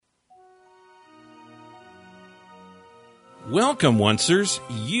Welcome, Oncers.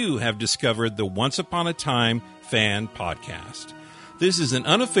 You have discovered the Once Upon a Time Fan Podcast. This is an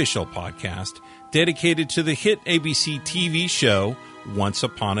unofficial podcast dedicated to the hit ABC TV show Once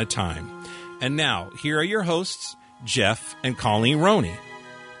Upon a Time. And now, here are your hosts, Jeff and Colleen Roney.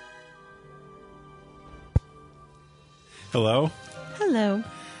 Hello? Hello.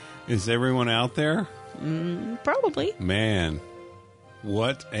 Is everyone out there? Probably. Man,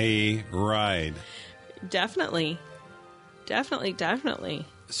 what a ride. Definitely.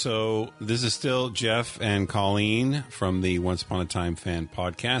 So this is still Jeff and Colleen from the Once Upon a Time Fan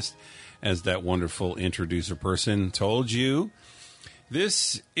Podcast. As that wonderful introducer person told you,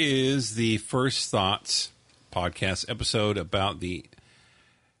 this is the First Thoughts podcast episode about the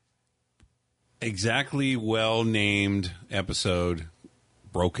exactly well-named episode,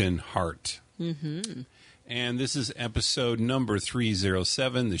 Broken Heart. Mm-hmm. And this is episode number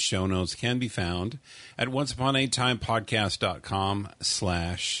 307. The show notes can be found at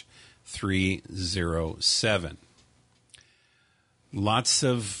onceuponatimepodcast.com/307. Lots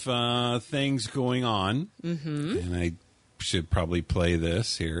of things going on. Mm-hmm. And I should probably play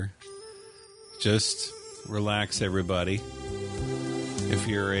this here. Just relax, everybody. If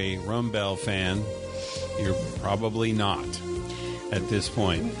you're a Rumbell fan, you're probably not at this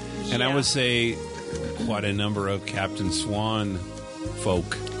point. And I would say quite a number of Captain Swan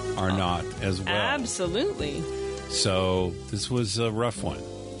folk are not as well. Absolutely. So this was a rough one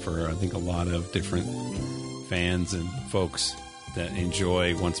for, I think, a lot of different fans and folks that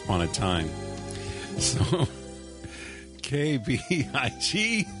enjoy Once Upon a Time. So,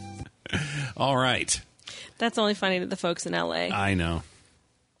 KBIG. All right. That's only funny to the folks in LA. I know.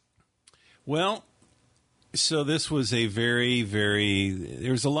 Well, so this was a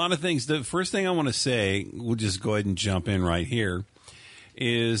there's a lot of things. The first thing I want to say, we'll just go ahead and jump in right here,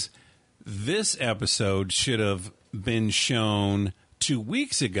 is this episode should have been shown 2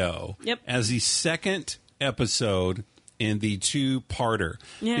 weeks ago as the second episode in the two-parter.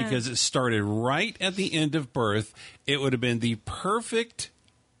 Yeah. Because it started right at the end of Birth. It would have been the perfect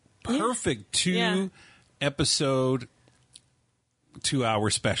two-episode 2-hour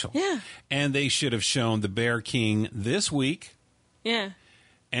special. Yeah. And they should have shown the Bear King this week. Yeah.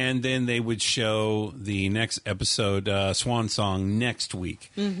 And then they would show the next episode, Swan Song, next week.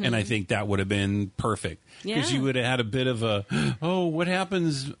 Mm-hmm. And I think that would have been perfect. Because you would have had a bit of a, what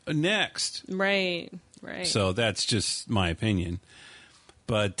happens next? Right. So that's just my opinion.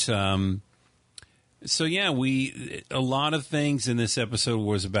 But, a lot of things in this episode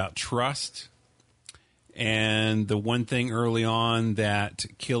was about trust. And the one thing early on that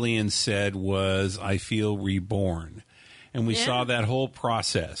Killian said was, I feel reborn. And we saw that whole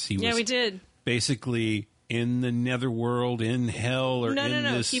process. We did. Basically in the netherworld, in hell, or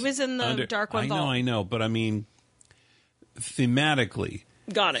No. He was in the Dark One Vault. I know. But I mean, thematically.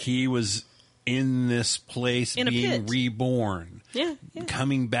 Got it. He was in this place in being reborn. Yeah.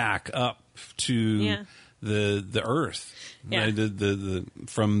 Coming back up to the earth. The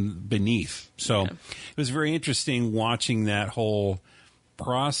from beneath. So it was very interesting watching that whole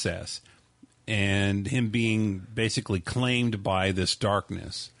process and him being basically claimed by this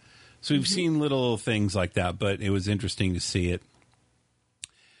darkness. So we've seen little things like that, but it was interesting to see it.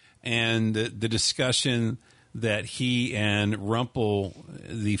 And the discussion that he and Rumple,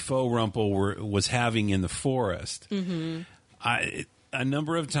 the faux Rumple, was having in the forest. Mm-hmm. A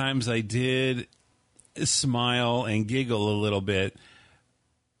number of times I did smile and giggle a little bit.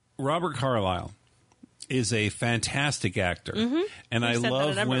 Robert Carlyle is a fantastic actor. Mm-hmm. And I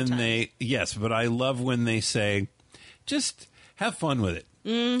love when I love when they say, just have fun with it.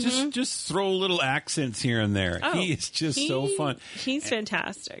 Mm-hmm. Just throw little accents here and there. He is just so fun. He's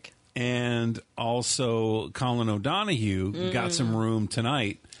fantastic. And also Colin O'Donoghue got some room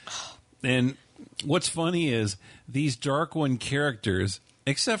tonight. And what's funny is these Dark One characters,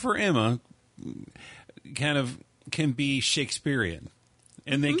 except for Emma, kind of can be Shakespearean.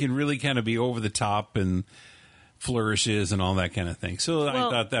 And they can really kind of be over the top and flourishes and all that kind of thing. So I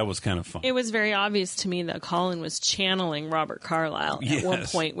thought that was kind of fun. It was very obvious to me that Colin was channeling Robert Carlyle at one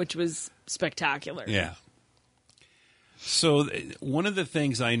point, which was spectacular. Yeah. So one of the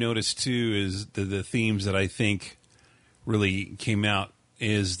things I noticed, too, is the themes that I think really came out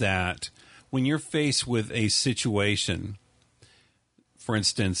is that when you're faced with a situation, for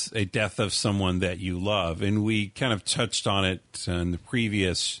instance, a death of someone that you love, and we kind of touched on it in the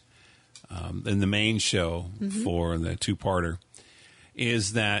previous, in the main show for the two-parter,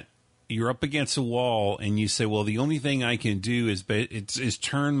 is that you're up against a wall and you say, well, the only thing I can do is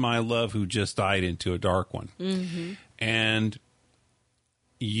turn my love who just died into a dark one. Mm-hmm. And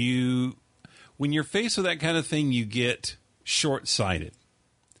when you're faced with that kind of thing, you get short-sighted.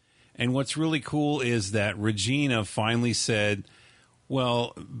 And what's really cool is that Regina finally said,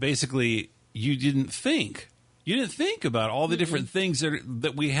 well, basically, you didn't think about all the different things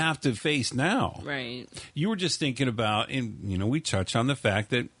that we have to face now. Right. You were just thinking about, and we touched on the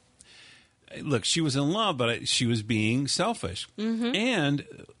fact that, look, she was in love, but she was being selfish. Mm-hmm. And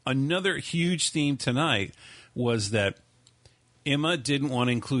another huge theme tonight was that Emma didn't want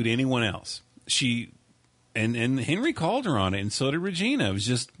to include anyone else. And Henry called her on it, and so did Regina. It was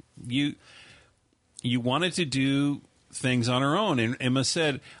just you wanted to do things on her own, and Emma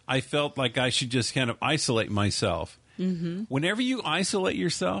said, I felt like I should just kind of isolate myself. Mm-hmm. Whenever you isolate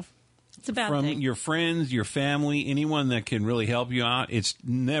yourself, it's a bad from thing. your friends, your family, anyone that can really help you out, it's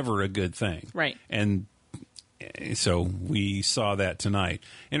never a good thing. Right. And so we saw that tonight.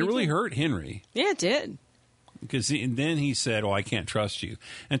 And it really hurt Henry. Yeah, it did. Because then he said, I can't trust you.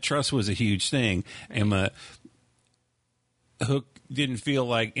 And trust was a huge thing. Right. Emma Hook didn't feel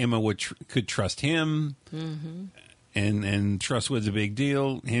like Emma could trust him. Mm-hmm. And trust was a big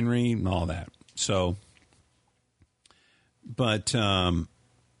deal, Henry, and all that. So, but the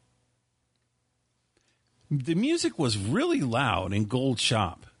music was really loud in Gold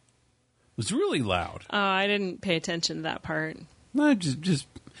Shop. It was really loud. Oh, I didn't pay attention to that part. No, just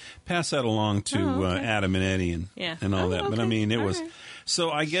pass that along to Adam and Eddie and all that. Okay. But I mean, it all was. Right. So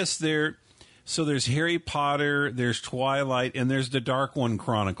I guess So there's Harry Potter, there's Twilight, and there's the Dark One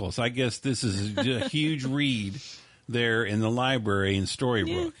Chronicles. I guess this is a huge read there in the library in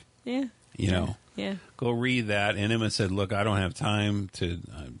Storybrooke. Yeah. Yeah. Go read that. And Emma said, look, I don't have time to,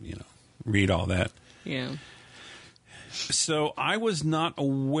 read all that. Yeah. So I was not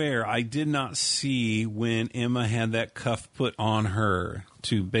aware. I did not see when Emma had that cuff put on her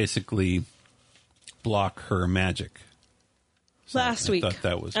to basically block her magic. So last week. I thought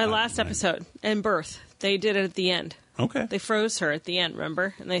that was last episode. And Birth. They did it at the end. Okay. They froze her at the end,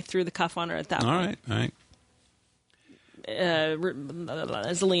 remember? And they threw the cuff on her at that point. All right.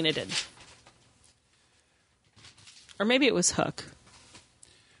 Zelina did. Or maybe it was Hook.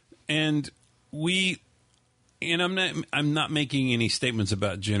 And I'm not making any statements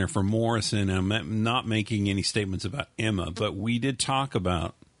about Jennifer Morrison. I'm not making any statements about Emma, but we did talk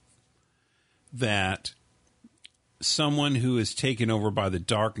about that someone who is taken over by the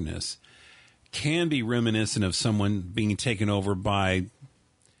darkness can be reminiscent of someone being taken over by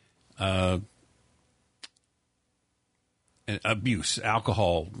abuse,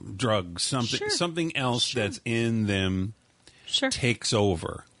 alcohol, drugs, something else that's in them takes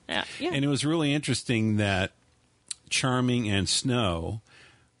over. Yeah. And it was really interesting that Charming and Snow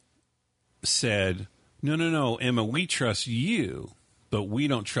said, no, Emma, we trust you, but we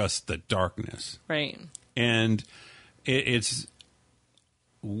don't trust the darkness. Right. And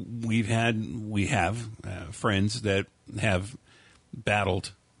we have friends that have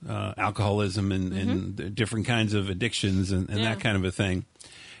battled alcoholism and different kinds of addictions and that kind of a thing.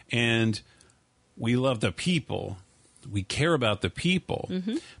 And we love the people. We care about the people,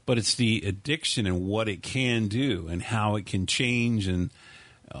 but it's the addiction and what it can do and how it can change and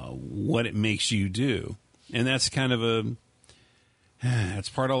what it makes you do. And that's kind of that's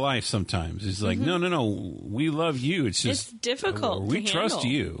part of life sometimes. It's like, no, we love you. It's just it's difficult. We trust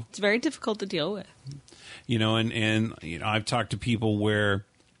you. It's very difficult to deal with. And I've talked to people where,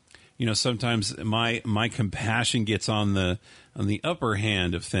 sometimes my compassion gets on the upper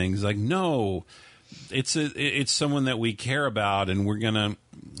hand of things. Like, no, it's someone that we care about, and we're gonna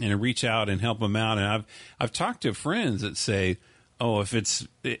reach out and help them out. And I've talked to friends that say, oh, if it's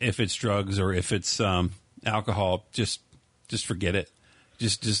drugs or if it's alcohol, just forget it.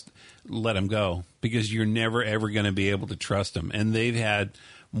 Just let them go, because you're never ever going to be able to trust them. And they've had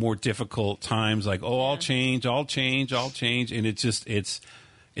more difficult times. Like, I'll change, and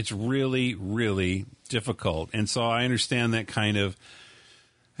it's really, really difficult. And so I understand that kind of.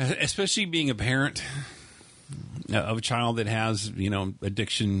 Especially being a parent of a child that has,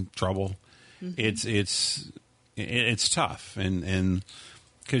 addiction trouble, it's tough, and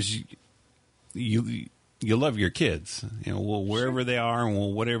because you love your kids, wherever they are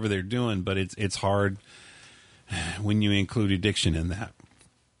and whatever they're doing, but it's hard when you include addiction in that.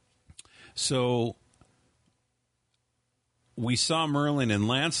 So we saw Merlin and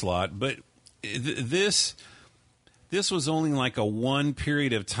Lancelot, but this was only like a one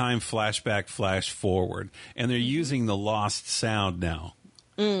period of time flashback, flash forward. And they're using the lost sound now.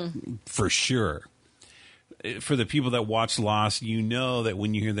 For sure. For the people that watch Lost, that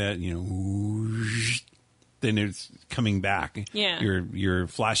when you hear that, then it's coming back. Yeah. You're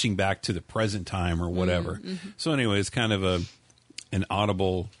flashing back to the present time or whatever. So anyway, it's kind of an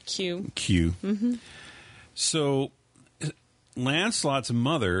audible cue. So Lancelot's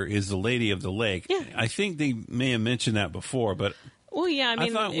mother is the Lady of the Lake. Yeah. I think they may have mentioned that before, but well, yeah. I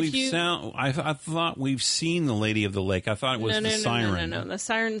mean, I thought we've seen the Lady of the Lake. I thought it was the Siren. No. The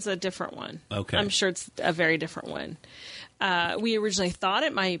Siren's a different one. Okay, I'm sure it's a very different one. We originally thought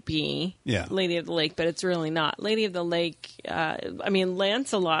it might be Lady of the Lake, but it's really not. Lady of the Lake,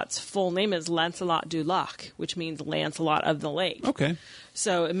 Lancelot's full name is Lancelot du Lac, which means Lancelot of the Lake. Okay.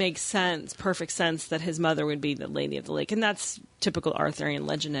 So it makes sense, perfect sense, that his mother would be the Lady of the Lake. And that's typical Arthurian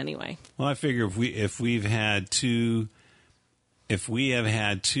legend anyway. Well, I figure if we have had two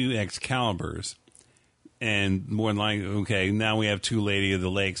Excaliburs, and more than likely, okay, now we have two Lady of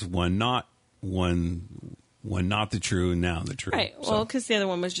the Lakes, one not the true, and now the true. Right. Well, because the other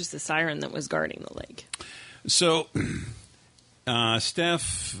one was just a siren that was guarding the lake. So,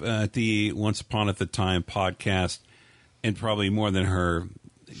 Steph at the Once Upon a Time podcast, and probably more than her,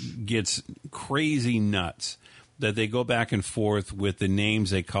 gets crazy nuts that they go back and forth with the names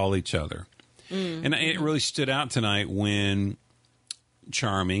they call each other. Mm-hmm. And it really stood out tonight when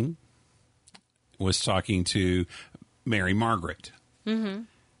Charming was talking to Mary Margaret. Mm-hmm.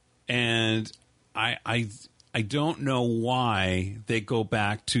 And I don't know why they go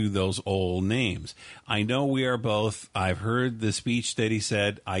back to those old names. I know we are both. I've heard the speech that he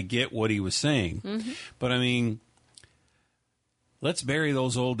said. I get what he was saying. Mm-hmm. But, I mean, let's bury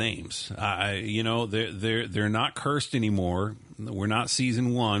those old names. They're not cursed anymore. We're not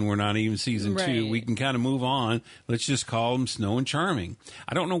season 1. We're not even season 2. We can kind of move on. Let's just call them Snow and Charming.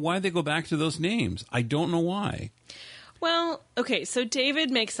 I don't know why they go back to those names. I don't know why. Well, okay, so David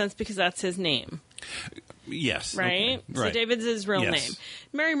makes sense because that's his name. Yes. Right? Okay. So right. David's his real name.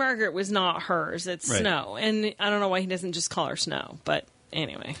 Mary Margaret was not hers. It's right. Snow. And I don't know why he doesn't just call her Snow. But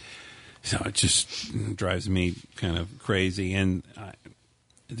anyway. So it just drives me kind of crazy. And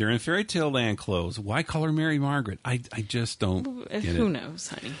they're in fairy tale land clothes. Why call her Mary Margaret? I just don't get Who knows,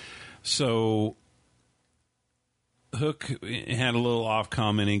 honey? So Hook had a little off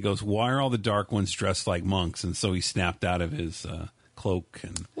comment. And he goes, why are all the dark ones dressed like monks? And so he snapped out of his cloak.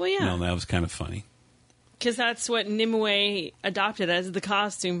 And that was kind of funny. Because that's what Nimue adopted as the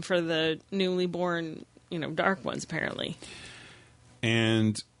costume for the newly born, dark ones, apparently.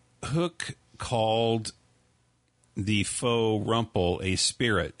 And Hook called the faux Rumple a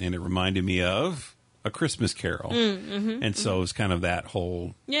spirit, and it reminded me of A Christmas Carol. And so it was kind of that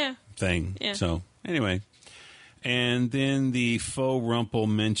whole thing. Yeah. So anyway, and then the faux Rumple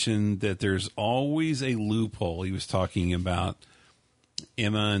mentioned that there's always a loophole. He was talking about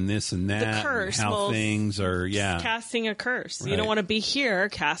Emma and this and that, the curse, and how things are, casting a curse. Right. You don't want to be here,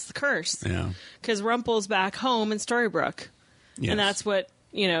 cast the curse. Yeah. Because Rumple's back home in Storybrooke. Yes. And that's what,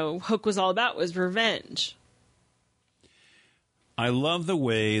 Hook was all about, was revenge. I love the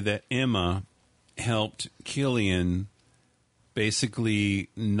way that Emma helped Killian basically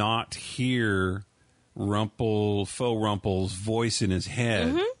not hear faux Rumple's voice in his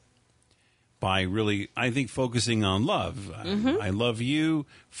head by really, I think, focusing on love. I love you.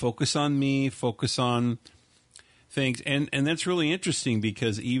 Focus on me. Focus on things. And that's really interesting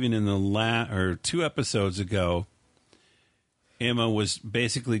because even in the 2 episodes ago, Emma was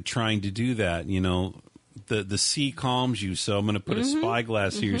basically trying to do that. The sea calms you, so I'm going to put a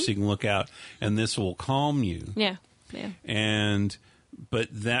spyglass here so you can look out, and this will calm you. Yeah. But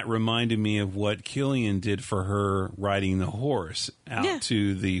that reminded me of what Killian did for her riding the horse out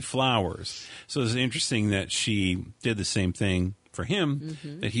to the flowers. So it's interesting that she did the same thing for him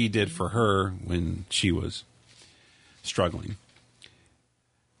that he did for her when she was struggling.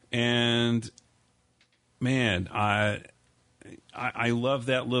 And, man, I love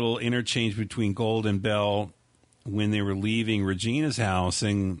that little interchange between Gold and Belle when they were leaving Regina's house,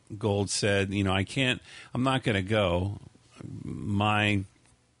 and Gold said, I'm not going to go.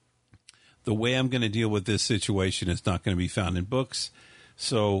 The way I'm going to deal with this situation is not going to be found in books,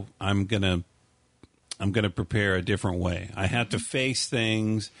 so I'm going to prepare a different way. I have to face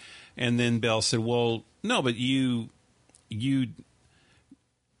things. And then Belle said, well, no, but you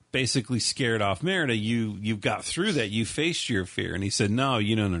basically scared off Merida. You got through that. You faced your fear. And he said, no,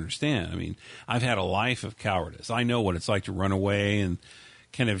 you don't understand. I mean, I've had a life of cowardice. I know what it's like to run away and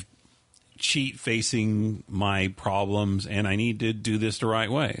kind of cheat facing my problems, and I need to do this the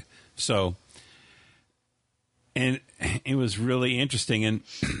right way. So, and it was really interesting. And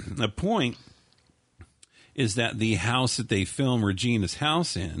the point is that the house that they filmed Regina's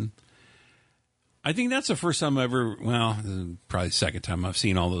house in, I think that's the first time probably the second time I've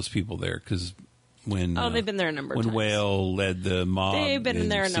seen all those people there, because when they've been there a number of times. When Whale led the mob, they've been in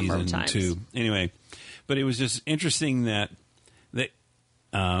there a number of times. 2. Anyway, but it was just interesting that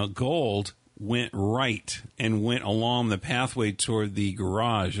Gold went right and went along the pathway toward the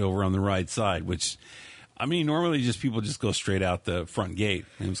garage over on the right side, which, I mean, normally people just go straight out the front gate.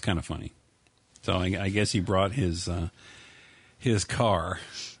 It was kind of funny. So I guess he brought his car.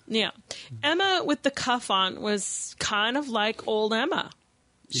 Yeah. Emma with the cuff on was kind of like old Emma.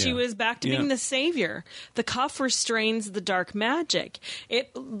 She was back to being the savior. The cuff restrains the dark magic.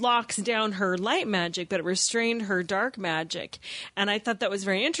 It locks down her light magic, but it restrained her dark magic. And I thought that was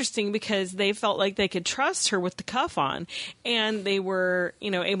very interesting because they felt like they could trust her with the cuff on, and they were,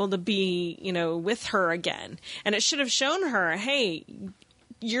 able to be, with her again. And it should have shown her, hey,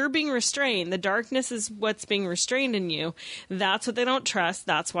 you're being restrained. The darkness is what's being restrained in you. That's what they don't trust.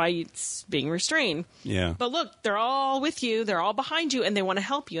 That's why it's being restrained. Yeah. But look, they're all with you. They're all behind you, and they want to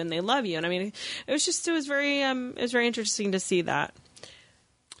help you, and they love you. And I mean, it was very interesting to see that.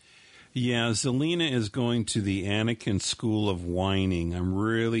 Yeah, Zelena is going to the Anakin School of Whining. I'm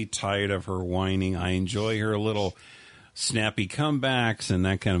really tired of her whining. I enjoy her little snappy comebacks and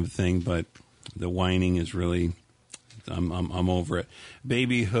that kind of thing, but the whining is really... I'm over it.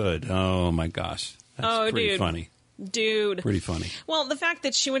 Baby Hood. Oh my gosh, that's pretty funny. Dude, pretty funny. Well, the fact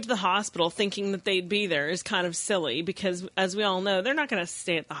that she went to the hospital thinking that they'd be there is kind of silly because, as we all know, they're not going to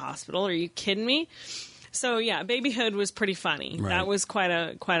stay at the hospital. Are you kidding me? So yeah, Baby Hood was pretty funny. Right. That was quite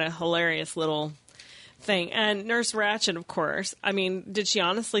a hilarious little thing. And Nurse Ratched, of course. I mean, did she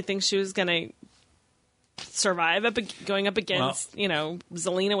honestly think she was going to survive going up against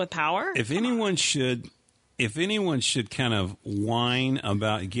Zelena with power? If anyone should kind of whine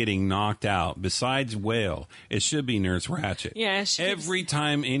about getting knocked out, besides Whale, it should be Nurse Ratched. Yeah, every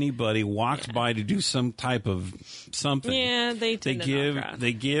time anybody walks by to do some type of something,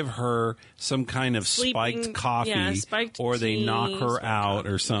 they give her some kind of spiked coffee, or they knock her out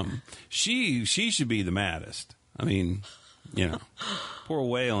or something. She should be the maddest. I mean, poor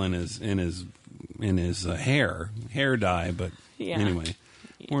Whale in his hair dye, but anyway.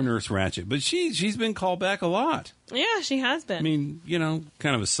 Or Nurse Ratched. But she's been called back a lot. Yeah, she has been. I mean,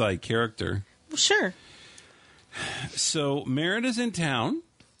 kind of a side character. Well, sure. So Merida's in town.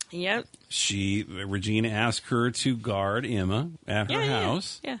 Yep. Regina asked her to guard Emma at her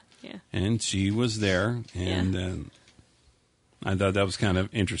house. Yeah. And she was there. And I thought that was kind of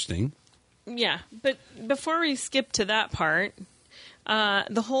interesting. Yeah. But before we skip to that part...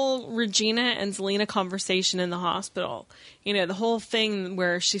 the whole Regina and Zelena conversation in the hospital, the whole thing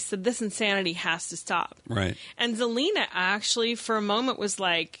where she said, this insanity has to stop. Right. And Zelena actually, for a moment, was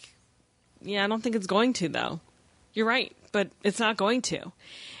like, yeah, I don't think it's going to, though. You're right, but it's not going to.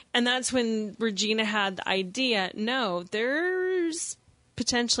 And that's when Regina had the idea, no, there's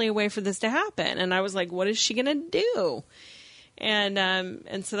potentially a way for this to happen. And I was like, what is she going to do? And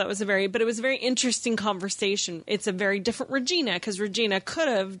so that was it was a very interesting conversation. It's a very different Regina, because Regina could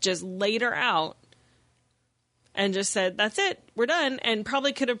have just laid her out and just said, that's it, we're done, and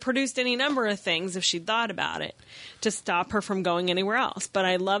probably could have produced any number of things if she'd thought about it to stop her from going anywhere else. But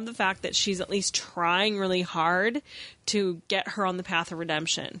I love the fact that she's at least trying really hard to get her on the path of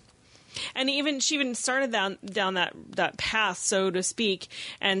redemption. And she even started down that path, so to speak,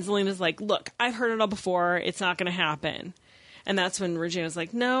 and Zelena's like, look, I've heard it all before, it's not going to happen. And that's when Regina's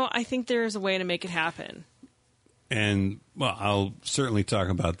like, no, I think there's a way to make it happen. And, well, I'll certainly talk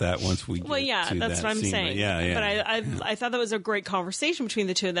about that once we get to that that's what I'm scene. saying. But I thought that was a great conversation between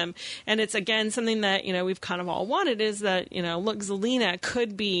the two of them. And it's, again, something that, we've kind of all wanted is that, look, Zelena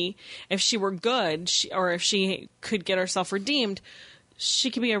could be, if she were good, or if she could get herself redeemed,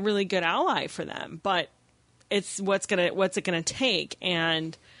 she could be a really good ally for them. But it's what's it going to take?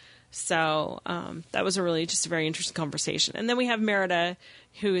 And... So that was just a very interesting conversation. And then we have Merida,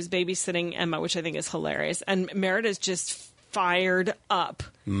 who is babysitting Emma, which I think is hilarious. And Merida's just fired up,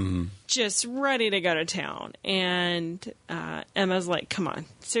 just ready to go to town. And Emma's like, come on,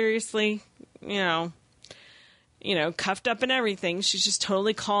 seriously? Cuffed up and everything. She's just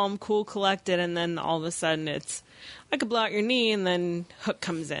totally calm, cool, collected. And then all of a sudden it's, I could blow out your knee, and then Hook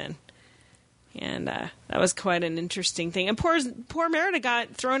comes in. And that was quite an interesting thing. And poor Merida got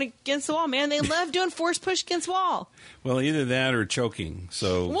thrown against the wall, man. They love doing force push against wall. Well, either that or choking.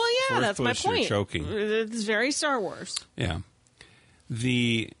 So, well, yeah, that's my point. Choking. It's very Star Wars. Yeah.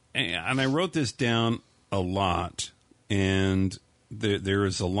 And I wrote this down a lot, and there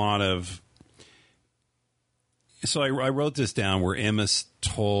is a lot of... So I wrote this down where Emma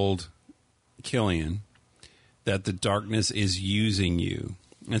told Killian that the darkness is using you.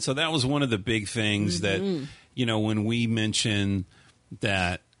 And so that was one of the big things that, when we mention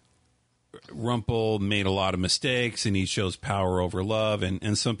that Rumpel made a lot of mistakes and he shows power over love,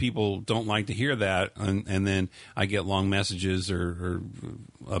 and some people don't like to hear that. And then I get long messages or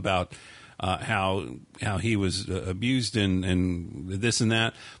about, how he was abused and this and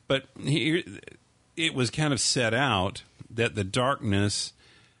that. But it was kind of set out that the darkness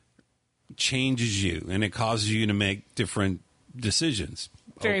changes you and it causes you to make different decisions.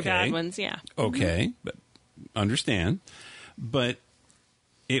 Very bad ones, yeah. Okay, but understand. But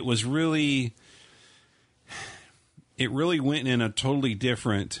it was really, it really went in a totally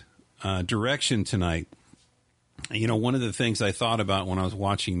different direction tonight. You know, one of the things I thought about when I was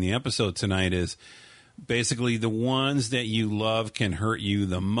watching the episode tonight is basically the ones that you love can hurt you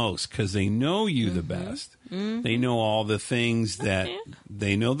the most because they know you the best. They know all the things that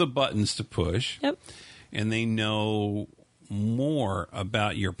they know the buttons to push. Yep. And they know more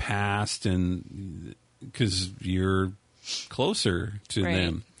about your past and because you're closer to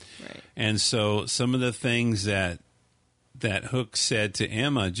them. Right. And so some of the things that Hook said to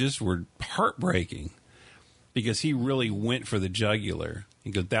Emma just were heartbreaking because he really went for the jugular.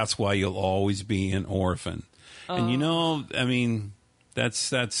 He goes, that's why you'll always be an orphan. And, you know, I mean, that's.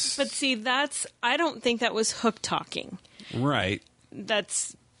 But see, I don't think that was Hook talking. Right.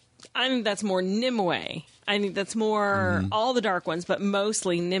 I think that's more Nimue. I think that's more all the dark ones, but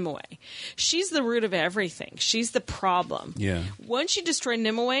mostly Nimue. She's the root of everything. She's the problem. Yeah. Once you destroy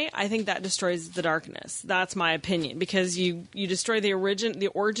Nimue, I think that destroys the darkness. That's my opinion, because you destroy the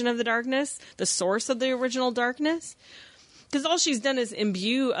origin of the darkness, the source of the original darkness. Because all she's done is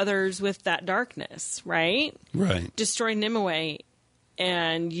imbue others with that darkness, right? Right. Destroy Nimue,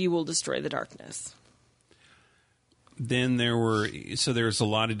 and you will destroy the darkness. Then there was a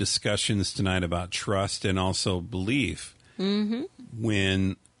lot of discussions tonight about trust and also belief. Mm-hmm.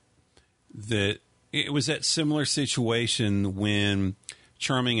 When it was that similar situation when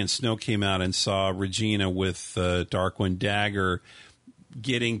Charming and Snow came out and saw Regina with the Darkwind dagger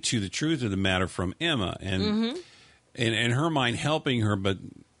getting to the truth of the matter from Emma and in her mind helping her, but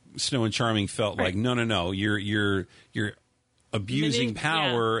Snow and Charming felt like no, you're abusing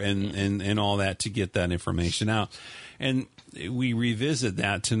power and all that to get that information out. And we revisit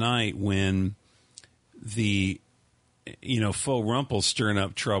that tonight when Faux Rumple's stirring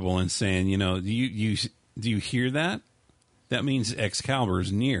up trouble and saying, do you hear that? That means Excalibur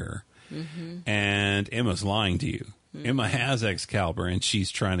is near. Mm-hmm. And Emma's lying to you. Mm-hmm. Emma has Excalibur and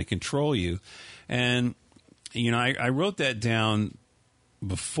she's trying to control you. And, I wrote that down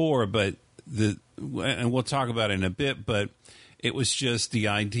before, but and we'll talk about it in a bit, but it was just the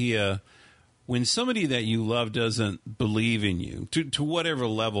idea when somebody that you love doesn't believe in you to whatever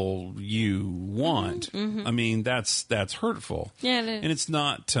level you want. Mm-hmm. I mean, that's hurtful. Yeah, it is. And it's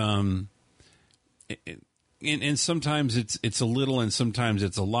not. And sometimes it's a little, and sometimes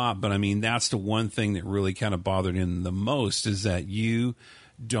it's a lot. But I mean, that's the one thing that really kind of bothered him the most is that you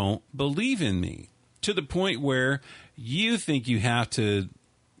don't believe in me to the point where you think you have to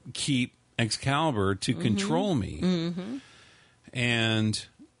keep Excalibur to control me. Mm-hmm. And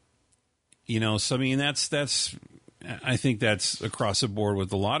so I mean that's I think that's across the board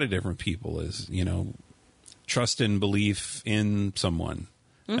with a lot of different people is trust and belief in someone.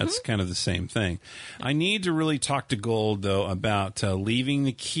 Mm-hmm. That's kind of the same thing. I need to really talk to Gold though about leaving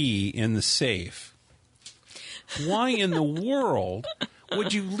the key in the safe. Why in the world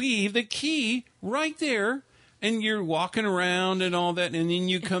would you leave the key right there? And you're walking around and all that, and then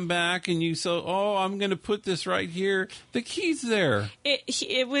you come back and you say, I'm going to put this right here. The key's there.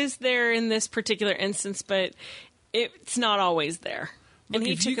 It was there in this particular instance, but it's not always there. And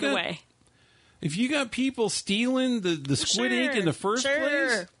he took it away. If you got people stealing the squid ink in the first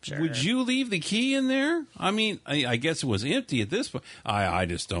place, would you leave the key in there? I mean, I guess it was empty at this point. I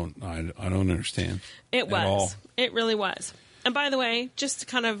just don't. I don't understand. It was. It really was. And by the way, just to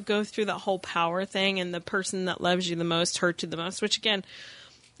kind of go through that whole power thing and the person that loves you the most hurt you the most, which again,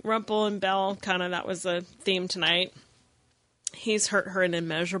 Rumple and Belle, kind of that was a theme tonight. He's hurt her in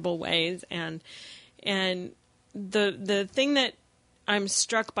immeasurable ways. And the thing that I'm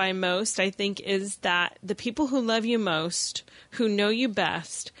struck by most, I think, is that the people who love you most, who know you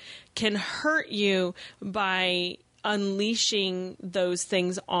best, can hurt you by unleashing those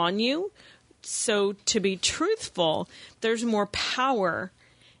things on you. So to be truthful, there's more power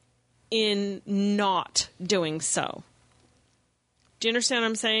in not doing so. Do you understand what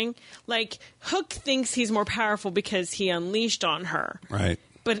I'm saying? Like, Hook thinks he's more powerful because he unleashed on her. Right.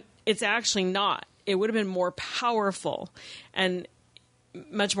 But it's actually not. It would have been more powerful and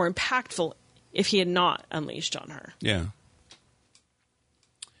much more impactful if he had not unleashed on her. Yeah.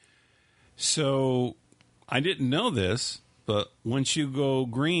 So, I didn't know this. But once you go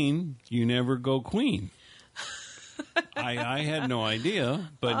green, you never go queen. I had no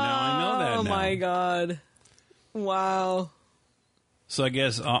idea, but now I know that now. Oh, my God. Wow. So I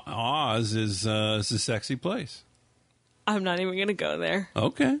guess Oz is a sexy place. I'm not even going to go there.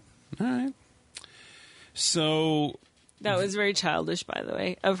 Okay. All right. So... That was very childish, by the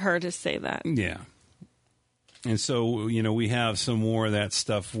way, of her to say that. Yeah. And so, we have some more of that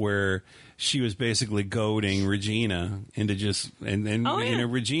stuff where she was basically goading Regina into just... And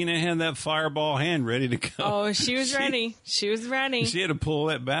Regina had that fireball hand ready to go. Oh, she was ready. She was ready. She had to pull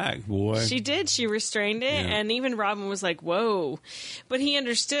that back, boy. She did. She restrained it. Yeah. And even Robin was like, whoa. But he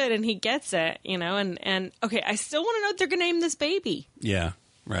understood and he gets it, And okay, I still want to know what they're going to name this baby. Yeah.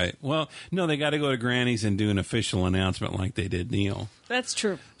 Right. Well, no, they got to go to Granny's and do an official announcement like they did Neil. That's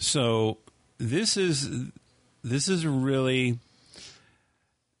true. So this is really...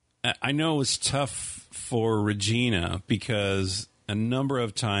 I know it's tough for Regina because a number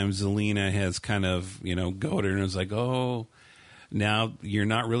of times Zelina has kind of, goaded her and was like, oh, now you're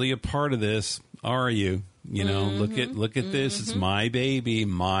not really a part of this, are you? Look at this. It's my baby.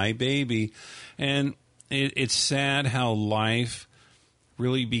 And it's sad how life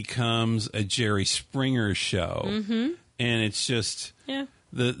really becomes a Jerry Springer show. Mm-hmm. And it's just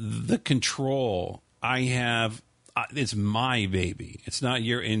the control I have. It's my baby. It's not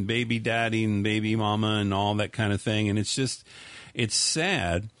your and baby daddy and baby mama and all that kind of thing. And it's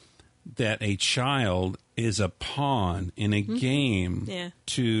sad that a child is a pawn in a game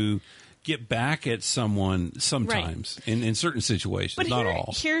to get back at someone sometimes in certain situations, but not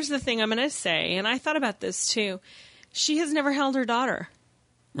all. Here's the thing I'm going to say, and I thought about this too. She has never held her daughter.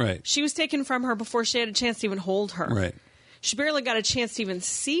 Right. She was taken from her before she had a chance to even hold her. Right. She barely got a chance to even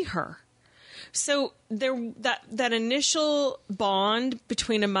see her. So that initial bond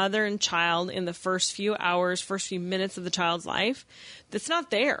between a mother and child in the first few hours, first few minutes of the child's life, that's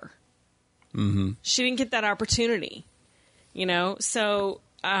not there. Mm-hmm. She didn't get that opportunity, So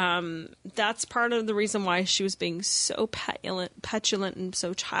that's part of the reason why she was being so petulant and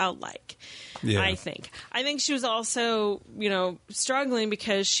so childlike. Yeah. I think she was also, struggling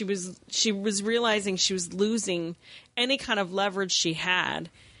because she was realizing she was losing any kind of leverage she had.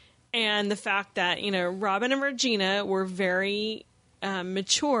 And the fact that, Robin and Regina were very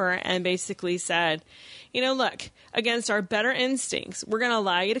mature and basically said, look, against our better instincts, we're going to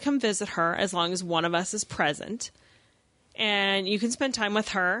allow you to come visit her as long as one of us is present. And you can spend time with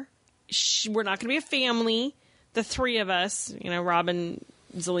her. We're not going to be a family, the three of us, Robin,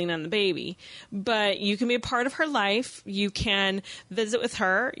 Zelina, and the baby. But you can be a part of her life. You can visit with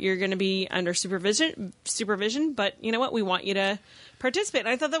her. You're going to be under supervision. But you know what? We want you to participate. And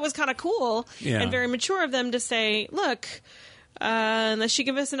I thought that was kind of cool and very mature of them to say, look, unless you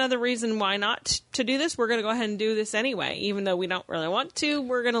give us another reason why not to do this, we're going to go ahead and do this anyway. Even though we don't really want to,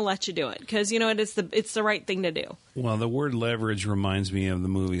 we're going to let you do it. Because, it's the right thing to do. Well, the word leverage reminds me of the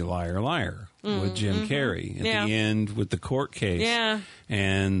movie Liar, Liar with Jim Carrey. At the end with the court case. Yeah.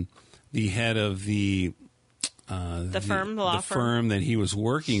 And the head of the law firm that he was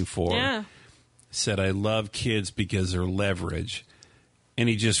working for said, I love kids because they're leverage. And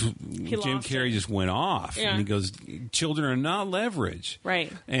Jim Carrey just went off. Yeah. And he goes, children are not leverage.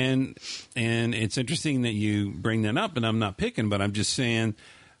 Right. And it's interesting that you bring that up, and I'm not picking, but I'm just saying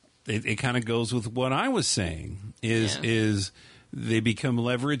it kind of goes with what I was saying, is they become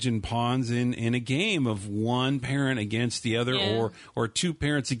leverage and pawns in a game of one parent against the other or two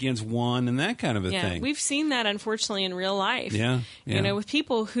parents against one and that kind of a thing. We've seen that, unfortunately, in real life. Yeah. With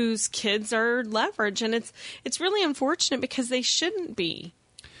people whose kids are leverage. And it's really unfortunate because they shouldn't be.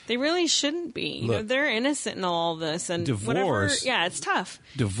 They really shouldn't be. Look, they're innocent in all of this. And divorce. It's tough.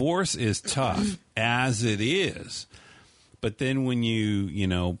 Divorce is tough as it is. But then when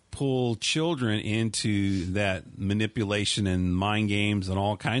you pull children into that manipulation and mind games and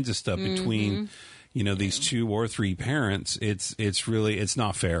all kinds of stuff between, these two or three parents, it's really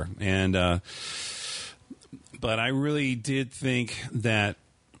not fair. And but I really did think that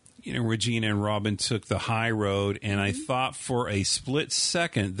Regina and Robin took the high road, and I thought for a split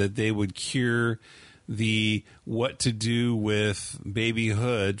second that they would cure the what to do with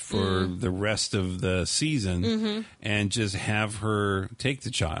babyhood for the rest of the season and just have her take the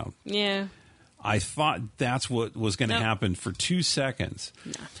child. Yeah. I thought that's what was going to happen for 2 seconds.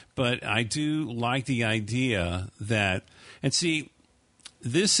 No. But I do like the idea that, and see,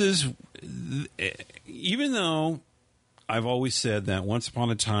 this is, even though I've always said that Once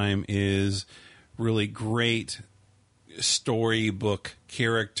Upon a Time is really great storybook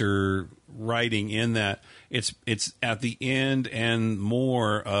character writing in that it's at the end and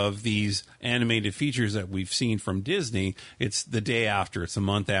more of these animated features that we've seen from Disney. It's the day after, it's a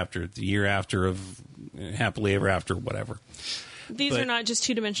month after, it's the year after of Happily Ever After, whatever. These are not just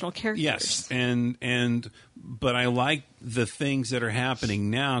two-dimensional characters. Yes, but I like the things that are happening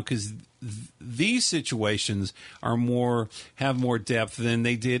now because these situations have more depth than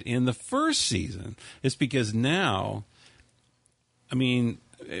they did in the first season. It's because now, I mean,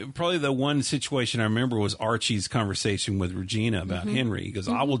 probably the one situation I remember was Archie's conversation with Regina about Henry. He goes,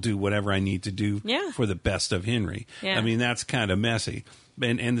 I will do whatever I need to do for the best of Henry. Yeah. I mean, that's kind of messy.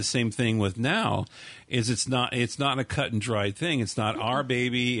 And the same thing with now is it's not a cut and dried thing. It's not our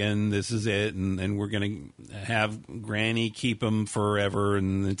baby and this is it and we're going to have Granny keep him forever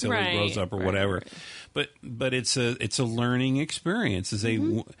and until he grows up or whatever. Right. But it's a learning experience.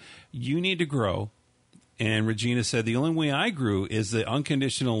 You need to grow. And Regina said, the only way I grew is the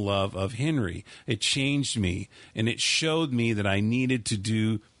unconditional love of Henry. It changed me, and it showed me that I needed to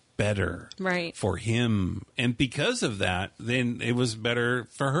do better for him. And because of that, then it was better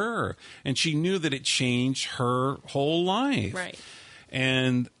for her. And she knew that it changed her whole life. Right.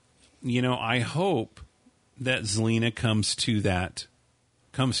 And, I hope that Zelena comes to that.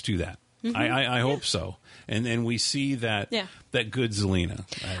 I hope so. And then we see that good Zelena.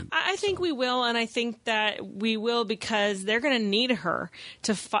 I think we will, and I think that we will because they're going to need her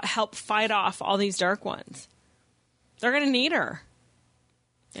to help fight off all these dark ones. They're going to need her.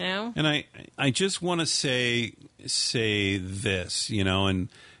 And I just want to say this, and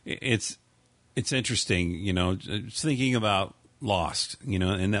it's interesting, thinking about Lost,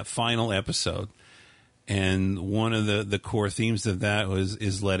 in that final episode, and one of the core themes of that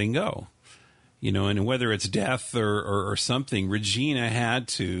is letting go. And whether it's death or something, Regina had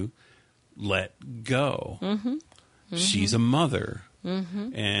to let go. She's a mother.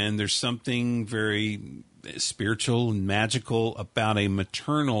 And there's something very spiritual and magical about a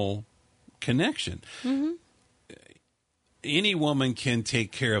maternal connection. Any woman can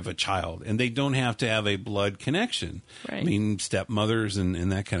take care of a child, and they don't have to have a blood connection. Right. I mean, stepmothers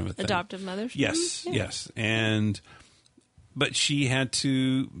and that kind of a thing. Adoptive mothers? Yes, yes. But she had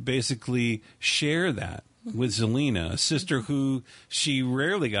to basically share that with Zelena, a sister who she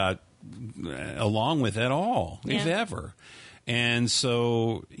rarely got along with at all, if ever. And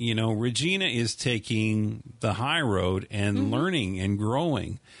so, Regina is taking the high road and learning and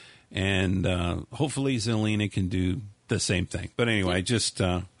growing. And hopefully Zelena can do the same thing. But anyway, just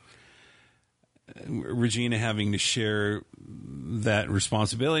Regina having to share that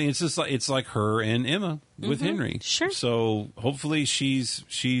responsibility. It's like her and Emma with Henry. Sure. So hopefully she's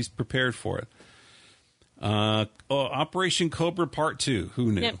prepared for it. Operation Cobra Part 2.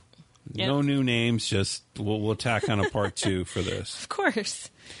 Who knew? Yep. No new names. Just we'll tack on a Part 2 for this. Of course.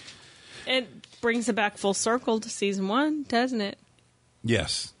 It brings it back full circle to season 1, doesn't it?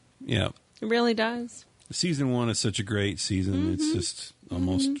 Yes. Yeah. It really does. Season 1 is such a great season. It's just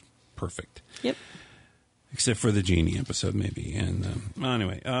almost perfect. Yep. Except for the genie episode, maybe. And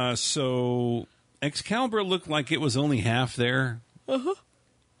anyway, so Excalibur looked like it was only half there.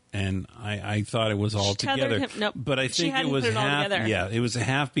 And I thought it was all together. Nope. But I think it was half. Yeah, it was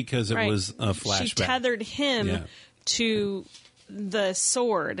half because it was a flashback. She tethered him to the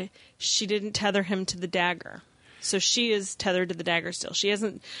sword. She didn't tether him to the dagger. So she is tethered to the dagger still. She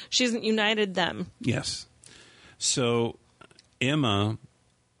hasn't united them. Yes. So Emma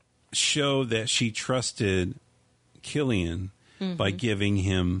showed that she trusted Killian by giving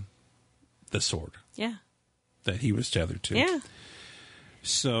him the sword. Yeah. That he was tethered to. Yeah.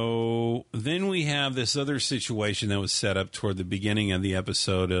 So then we have this other situation that was set up toward the beginning of the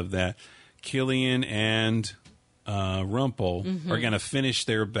episode of that Killian and Rumpel are going to finish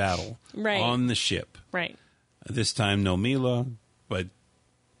their battle on the ship. Right. This time, no Mila, but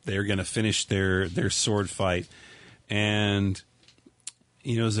they're going to finish their sword fight. And,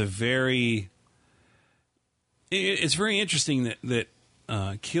 it's very interesting that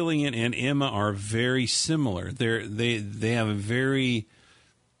Killian and Emma are very similar. They have a very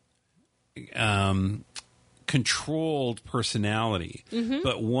controlled personality.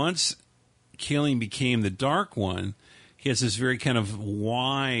 But once Killian became the Dark One, he has this very kind of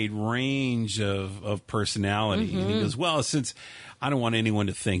wide range of personality. And he goes, well, since I don't want anyone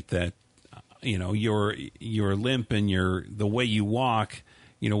to think that, your limp and the way you walk,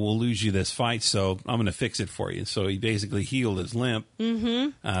 we'll lose you this fight, so I'm going to fix it for you. So he basically healed his limp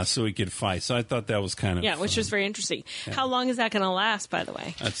so he could fight. So I thought that was kind of fun. Which was very interesting. Yeah. How long is that going to last, by the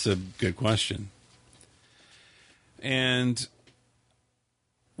way? That's a good question. And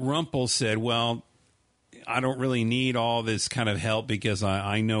Rumpel said, well, I don't really need all this kind of help because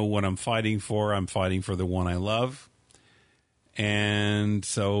I know what I'm fighting for. I'm fighting for the one I love. And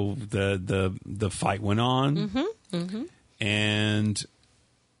so the fight went on. And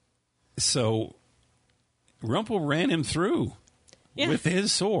so Rumpel ran him through. with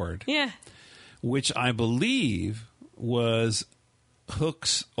his sword. Yeah. Which I believe was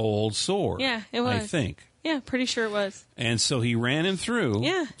Hook's old sword. Yeah, it was. I think. Yeah, pretty sure it was. And so he ran him through.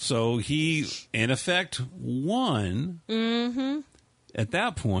 Yeah. So he, in effect, won at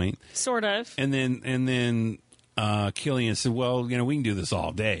that point. Sort of. And then Killian said, well, we can do this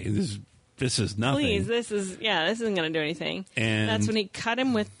all day. This is nothing. Please, this isn't going to do anything. And that's when he cut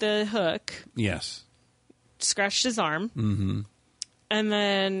him with the hook. Yes. Scratched his arm. Mm-hmm. And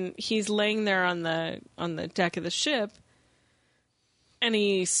then he's laying there on the deck of the ship, and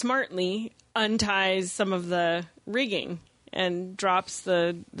he smartly unties some of the rigging and drops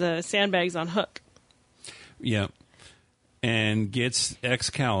the sandbags on Hook. Yep. And gets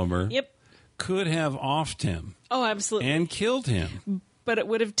Excalibur. Yep. Could have offed him. Oh, absolutely. And killed him. But it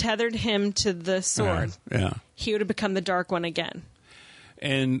would have tethered him to the sword. Yeah. He would have become the Dark One again.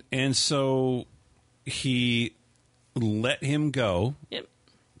 And so he let him go. Yep.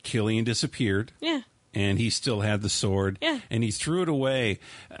 Killian disappeared. Yeah. And he still had the sword. Yeah. And he threw it away.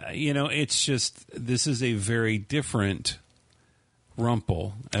 It's just, this is a very different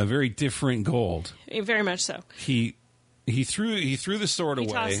Rumple, a very different Gold. Very much so. He threw the sword away.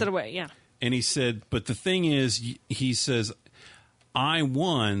 He tossed it away, yeah. And he said, but the thing is, he says, I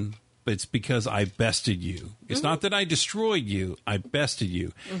won, but it's because I bested you. It's not that I destroyed you, I bested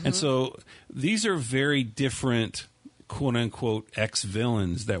you. And so these are very different, quote unquote,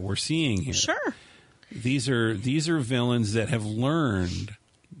 ex-villains that we're seeing here. Sure. These are villains that have learned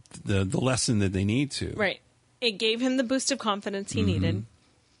the lesson that they need to. Right. It gave him the boost of confidence he needed.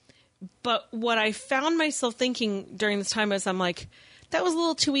 But what I found myself thinking during this time is I'm like, that was a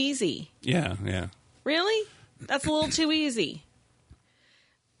little too easy. Yeah. Really? That's a little too easy.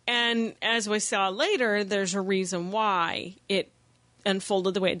 And as we saw later, there's a reason why it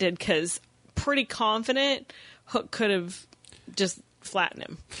unfolded the way it did, because pretty confident Hook could have just flattened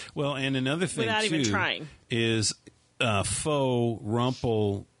him. Well, and another thing, without too, even trying, is Foe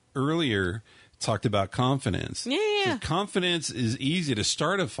Rumple earlier talked about confidence. Yeah. Confidence is easy to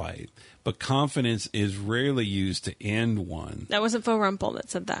start a fight, but confidence is rarely used to end one. That wasn't Foe Rumple that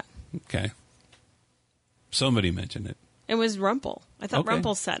said that. Okay. Somebody mentioned it. It was Rumple. I thought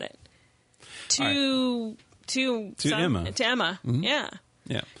Rumple said it. To Emma. To Emma, yeah.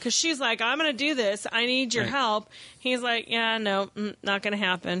 Yeah. Because she's like, I'm going to do this. I need your help. He's like, yeah, no, not going to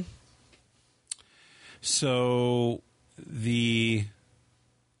happen. So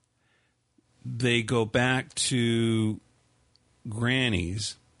they go back to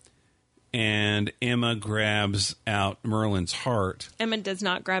Granny's, and Emma grabs out Merlin's heart. Emma does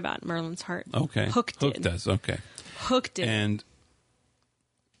not grab out Merlin's heart. Okay. Hook did. Hook does, okay. Hook did.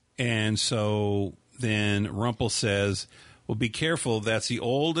 And so then Rumple says, well, be careful. That's the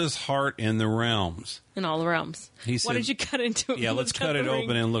oldest heart in the realms. In all the realms. He said, what did you cut into? Yeah, let's cut it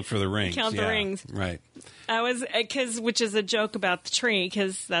open and look for the rings. Count the rings. Right. Which is a joke about the tree,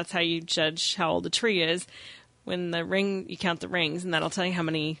 because that's how you judge how old the tree is. When the ring, you count the rings, and that'll tell you how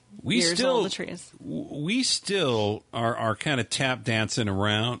many years old the tree is. We still are kind of tap dancing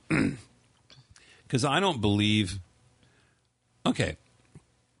around, because I don't believe. Okay.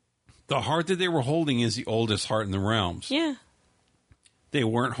 The heart that they were holding is the oldest heart in the realms. Yeah. They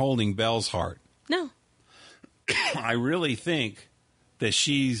weren't holding Belle's heart. No. I really think that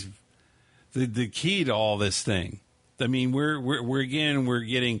she's the key to all this thing. I mean, we're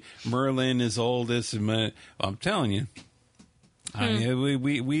getting Merlin is oldest, and I'm telling you,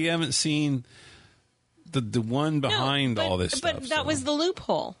 we haven't seen the one behind all this stuff. But that was the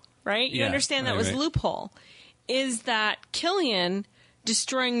loophole, right? You understand that was the loophole. Is that Killian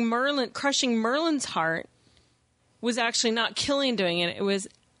destroying Merlin, crushing Merlin's heart, was actually not Killian doing it. It was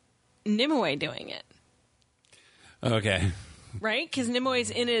Nimue doing it. Okay. Right? Because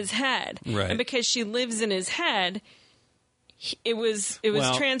Nimue's in his head. Right. And because she lives in his head, it was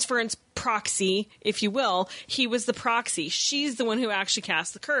transference proxy, if you will. He was the proxy. She's the one who actually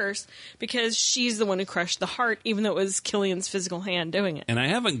cast the curse, because she's the one who crushed the heart, even though it was Killian's physical hand doing it. And I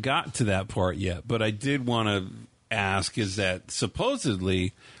haven't got to that part yet, but I did want to ask, is that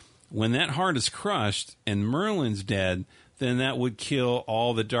supposedly when that heart is crushed and Merlin's dead, then that would kill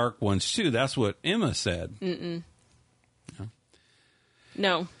all the Dark Ones too. That's what Emma said.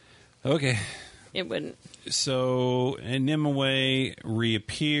 No. Okay. It wouldn't. So, and Nimue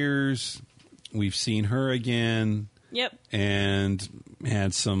reappears. We've seen her again. Yep. And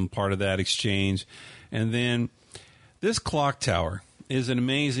had some part of that exchange. And then this clock tower is an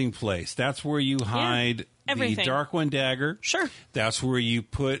amazing place. That's where you hide the Dark One dagger. Sure. That's where you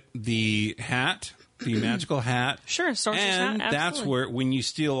put the hat the magical hat. Sure, sorcerer's hat. And that's where, when you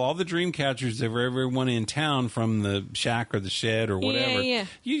steal all the dream catchers of everyone in town from the shack or the shed or whatever,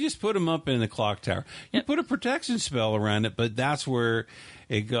 you just put them up in the clock tower. You put a protection spell around it, but that's where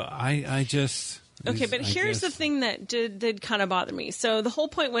it go. Okay, but here's the thing that did kind of bother me. So the whole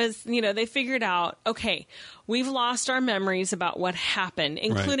point was, they figured out, okay, we've lost our memories about what happened,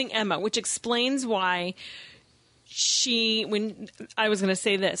 including Emma, which explains why I was going to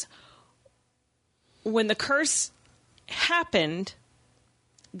say this, when the curse happened,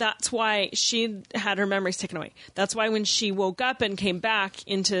 that's why she had her memories taken away. That's why when she woke up and came back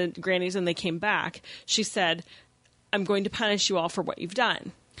into Granny's and they came back, she said, I'm going to punish you all for what you've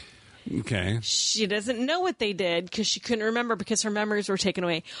done. Okay. She doesn't know what they did because she couldn't remember because her memories were taken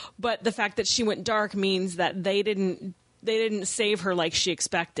away. But the fact that she went dark means that they didn't save her like she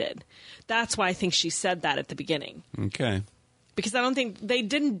expected. That's why I think she said that at the beginning. Okay. Because I don't think they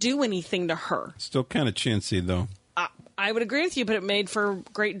didn't do anything to her. Still kind of chintzy, though. I would agree with you, but it made for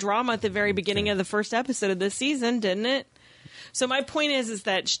great drama at the very beginning of the first episode of this season, didn't it? So my point is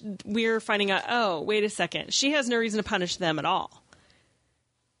that we're finding out, oh, wait a second. She has no reason to punish them at all.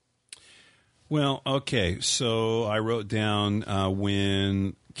 Well, okay, so I wrote down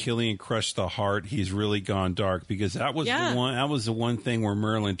when Killian crushed the heart, he's really gone dark, because that was the one thing where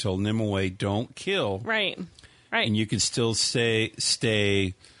Merlin told Nimue, don't kill. Right. And you can still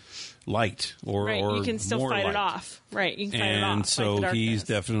stay light or you can still fight light. It off. Right, you can fight it off. And so he's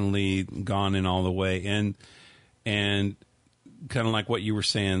definitely gone in all the way. And kind of like what you were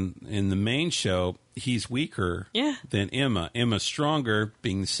saying in the main show, he's weaker than Emma. Emma's stronger,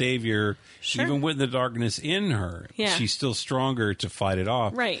 being the savior. Sure. Even with the darkness in her, she's still stronger to fight it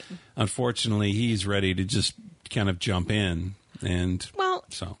off. Right. Unfortunately, he's ready to just kind of jump in. And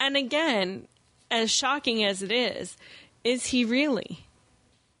and again, as shocking as it is he really?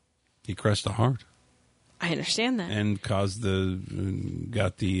 He crushed the heart. I understand that. And got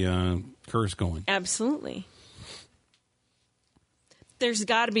the curse going. Absolutely. There's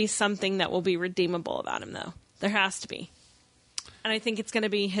got to be something that will be redeemable about him, though. There has to be. And I think it's going to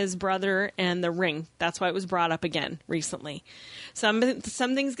be his brother and the ring. That's why it was brought up again recently.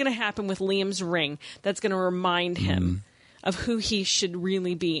 Something's going to happen with Liam's ring that's going to remind him of who he should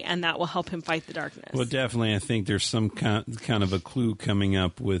really be, and that will help him fight the darkness. Well, definitely, I think there's some kind of a clue coming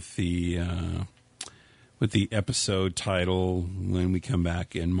up with the episode title when we come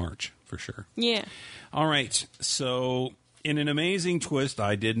back in March, for sure. Yeah. All right, so in an amazing twist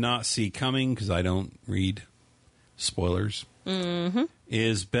I did not see coming because I don't read spoilers,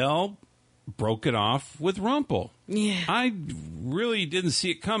 is Belle broke it off with Rumple. Yeah. I really didn't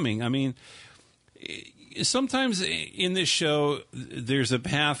see it coming. I mean, sometimes in this show, there's a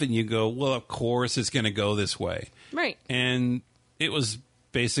path and you go, well, of course it's going to go this way. Right. And it was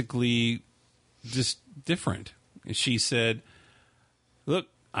basically just different. She said, look,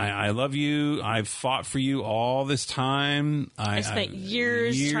 I love you. I've fought for you all this time. I spent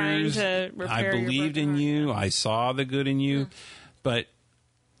years trying to repair I believed in you. Yeah. I saw the good in you. But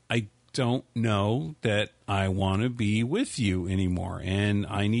I don't know that I want to be with you anymore. And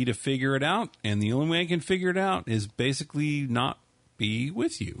I need to figure it out. And the only way I can figure it out is basically not be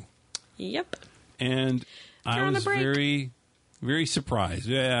with you. Yep. And I was very, very surprised.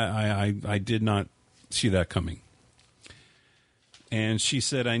 Yeah, I did not see that coming. And she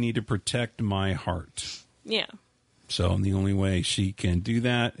said, I need to protect my heart. Yeah. So the only way she can do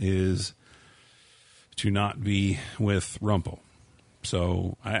that is to not be with Rumple.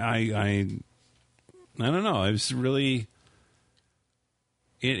 So I don't know. It was really,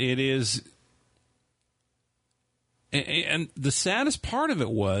 it is. And the saddest part of it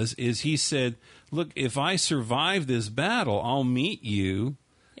is he said, look, if I survive this battle, I'll meet you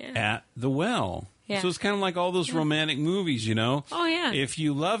at the well. Yeah. So it's kind of like all those romantic movies, you know? Oh, yeah. If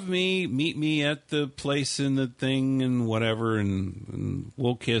you love me, meet me at the place in the thing and whatever, and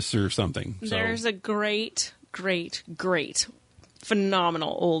we'll kiss or something. There's a great,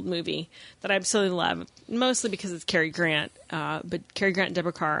 phenomenal old movie that I absolutely love, mostly because it's Cary Grant, but Cary Grant and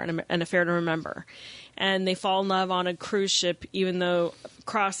Deborah Carr, and An Affair to Remember. And they fall in love on a cruise ship, even though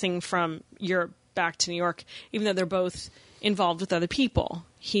crossing from Europe back to New York, even though they're both involved with other people.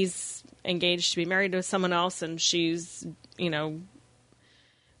 He's engaged to be married to someone else, and she's,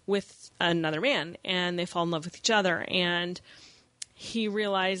 with another man, and they fall in love with each other. And he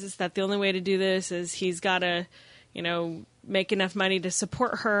realizes that the only way to do this is he's got to, make enough money to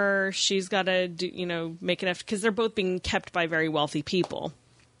support her. She's got to do, make enough, because they're both being kept by very wealthy people.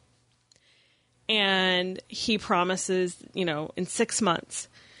 And he promises, in 6 months,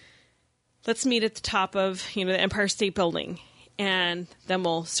 let's meet at the top of, the Empire State Building. and then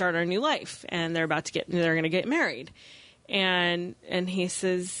we'll start our new life. And they're going to get married. And he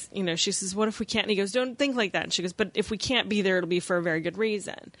says, she says, what if we can't? And he goes, don't think like that. And she goes, but if we can't be there, it'll be for a very good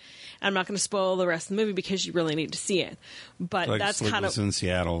reason. And I'm not going to spoil the rest of the movie because you really need to see it. But like that's kind of in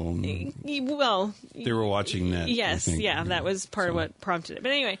Seattle. Well, they were watching that. Yes, yeah, that was part of what prompted it.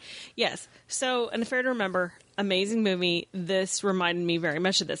 But anyway, yes. So, An Affair to Remember, amazing movie. This reminded me very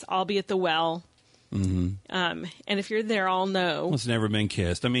much of this. I'll Be at the Well. Mm-hmm. And if you're there, I'll know. Well, it's Never Been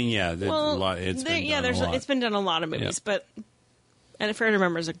Kissed. I mean, yeah, a lot. It's been done a lot. It's been done a lot of movies, but An Affair to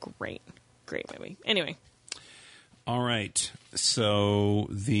Remember is a great movie. Anyway, all right. So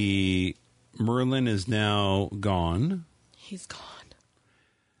the Merlin is now gone. He's gone.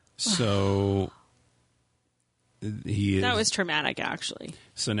 So he is. That was traumatic, actually.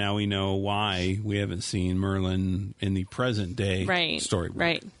 So now we know why we haven't seen Merlin in the present day storybook.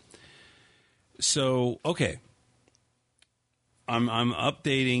 Right. So, okay. I'm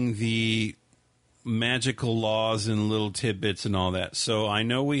updating the magical laws and little tidbits and all that. So I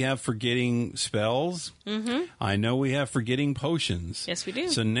know we have forgetting spells. Mm-hmm. I know we have forgetting potions. Yes, we do.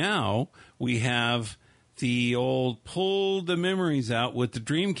 So now we have the old pull the memories out with the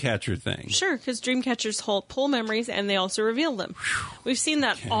Dreamcatcher thing. Sure, because Dreamcatchers pull memories and they also reveal them. We've seen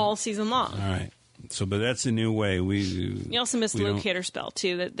that all season long. All right. So, but that's a new way. You also missed the locator spell,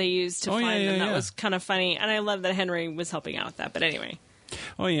 too, that they used to find them. That was kind of funny. And I love that Henry was helping out with that. But anyway.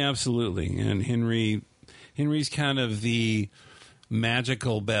 Oh, yeah, absolutely. And Henry's kind of the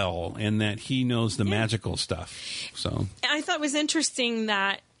magical bell in that he knows the magical stuff. So I thought it was interesting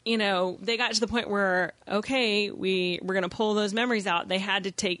that, they got to the point where, okay, we're going to pull those memories out. They had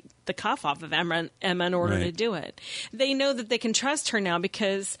to take the cuff off of Emma in order to do it. They know that they can trust her now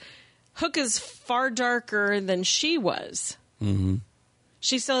because Hook is far darker than she was. Mm-hmm.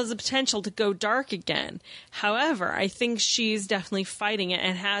 She still has the potential to go dark again. However, I think she's definitely fighting it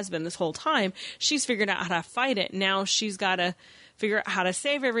and has been this whole time. She's figured out how to fight it. Now she's got to figure out how to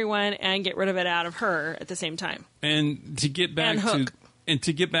save everyone and get rid of it out of her at the same time. And to get back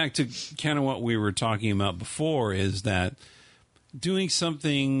to kind of what we were talking about before is that doing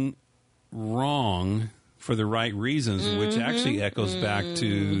something wrong for the right reasons, which actually echoes back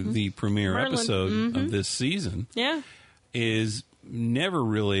to the premiere episode of this season, is never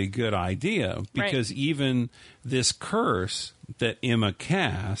really a good idea because even this curse that Emma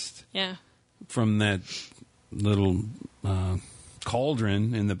cast from that little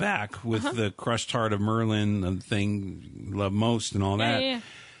cauldron in the back with the crushed heart of Merlin, the thing you love most and all that,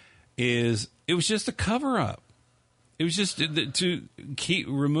 it was just a cover-up. It was just to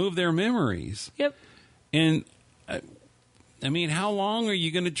remove their memories. Yep. And, I mean, how long are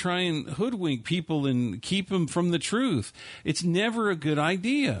you going to try and hoodwink people and keep them from the truth? It's never a good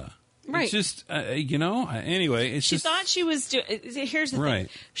idea. Right. It's just, anyway, it's she thought she was doing, here's the thing.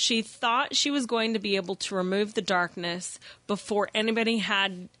 She thought she was going to be able to remove the darkness before anybody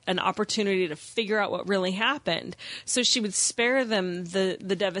had an opportunity to figure out what really happened. So she would spare them the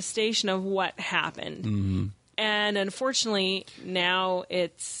devastation of what happened. Mm-hmm. And unfortunately, now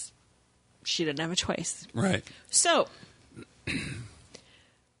she didn't have a choice. Right. So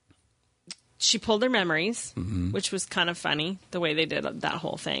she pulled their memories, which was kind of funny, the way they did that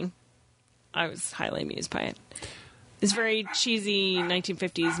whole thing. I was highly amused by it. It's very cheesy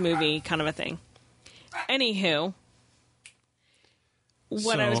 1950s movie kind of a thing. Anywho,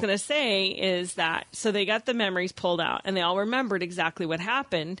 what I was going to say is that, so they got the memories pulled out, and they all remembered exactly what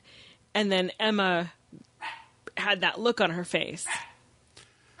happened, and then Emma had that look on her face.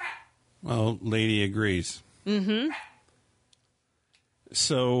 Well, lady agrees. Mm-hmm.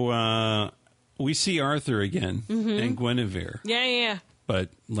 So we see Arthur again and Guinevere. Yeah. But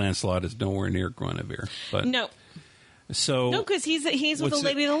Lancelot is nowhere near Guinevere. But no, because he's with the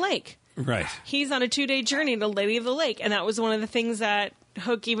Lady of the Lake. Right. He's on a 2-day journey to Lady of the Lake, and that was one of the things that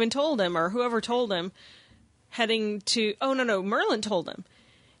Hook even told him, or whoever told him, heading to. Oh no, Merlin told him.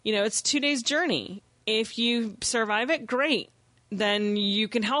 It's 2 days journey. If you survive it, great. Then you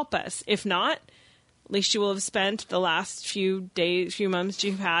can help us. If not, at least you will have spent the last few months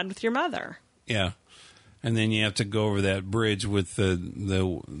you've had with your mother. Yeah. And then you have to go over that bridge with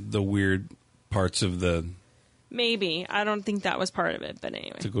the weird parts of the... Maybe. I don't think that was part of it, but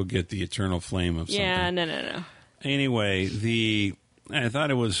anyway. To go get the eternal flame of something. Yeah, no. Anyway, I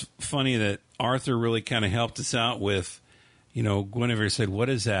thought it was funny that Arthur really kind of helped us out with, Guinevere said, "What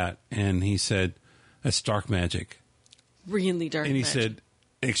is that?" And he said, "That's dark magic." Really dark magic. And he said,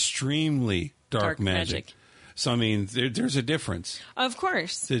 "Extremely dark magic. So, I mean, there's a difference. Of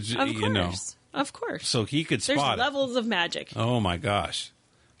course. Of course. So he could spot There's levels of magic. Oh, my gosh.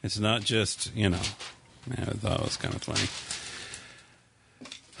 It's not just, I thought it was kind of funny.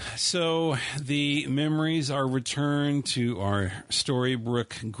 So the memories are returned to our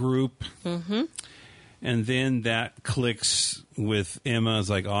Storybrooke group. Mm-hmm. And then that clicks with Emma. It's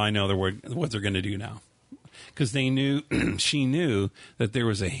like, oh, I know what they're going to do now. Because they knew, she knew that there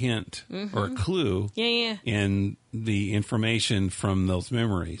was a hint or a clue in the information from those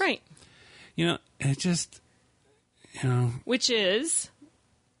memories. Right. It just, Which is,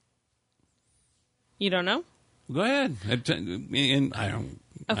 you don't know? Go ahead. And I don't.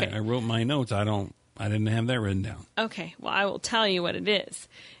 Okay. I wrote my notes. I didn't have that written down. Okay. Well, I will tell you what it is.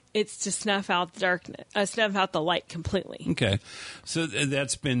 It's to snuff out the darkness, snuff out the light completely. Okay, so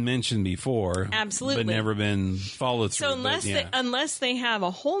that's been mentioned before, absolutely, but never been followed through. So unless they have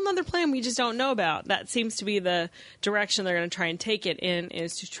a whole other plan we just don't know about, that seems to be the direction they're going to try and take it in,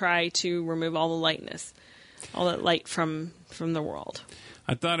 is to try to remove all the lightness, all that light from the world.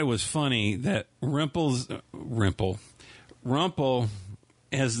 I thought it was funny that Rumple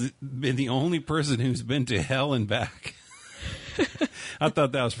has been the only person who's been to hell and back. I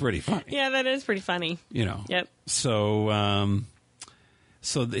thought that was pretty funny. Yeah, that is pretty funny. Yep. So,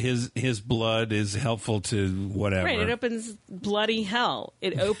 his blood is helpful to whatever. Right. It opens bloody hell.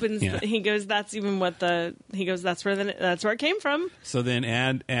 It opens. Yeah. He goes. That's even what that's where it came from. So then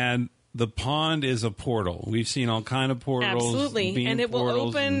add the pond is a portal. We've seen all kind of portals. Absolutely, and it will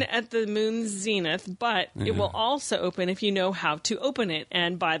open at the moon's zenith, but it will also open if you know how to open it.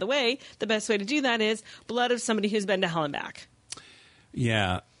 And by the way, the best way to do that is blood of somebody who's been to hell and back.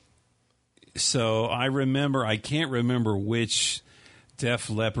 Yeah. So I can't remember which Def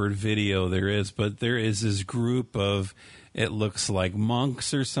Leppard video there is, but there is this group of, it looks like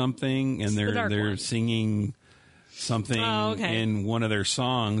monks or something, and they're singing something in one of their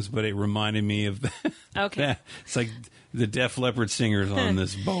songs, but it reminded me of that. Okay. It's like the Def Leppard singers on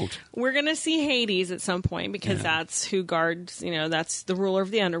this boat. We're going to see Hades at some point because that's who guards, that's the ruler of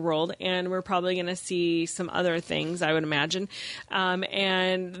the underworld. And we're probably going to see some other things, I would imagine.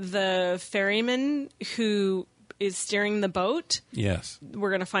 And the ferryman who is steering the boat. Yes.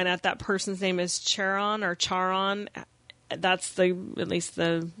 We're going to find out that person's name is Charon. That's at least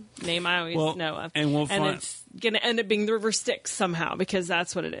the name I always know of. And it's going to end up being the River Styx somehow, because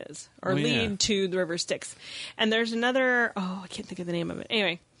that's what it is. Or lead to the River Styx. And there's another, I can't think of the name of it.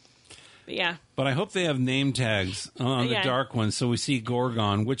 Anyway. But yeah. But I hope they have name tags on the dark ones, so we see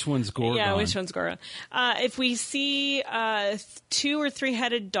Gorgon. Which one's Gorgon? Yeah, which one's Gorgon? If we see a 2 or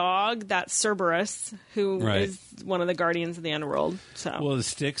 3-headed dog, that's Cerberus, who is one of the guardians of the underworld. So, well, the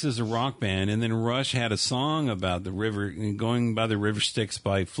Styx is a rock band, and then Rush had a song about the river, going by the River Styx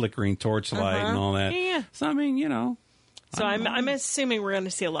by flickering torchlight and all that. Yeah. So, I mean, So I'm assuming we're going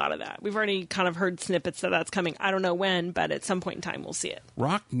to see a lot of that. We've already kind of heard snippets that's coming. I don't know when, but at some point in time we'll see it.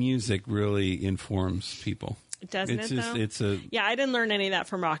 Rock music really informs people. Doesn't it, though? Yeah, I didn't learn any of that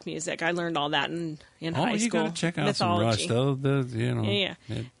from rock music. I learned all that in high school. Oh, you got to check out mythology. Some Rush. Yeah.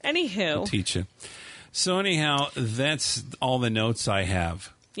 Anywho. Teach you. So anyhow, that's all the notes I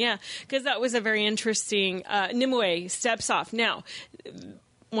have. Yeah, because that was a very interesting... Nimue steps off. Now,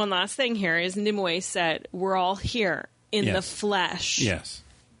 one last thing here is Nimue said, we're all here. In the flesh. Yes.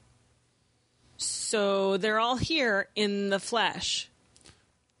 So they're all here in the flesh.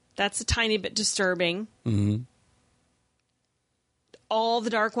 That's a tiny bit disturbing. Mm-hmm. All the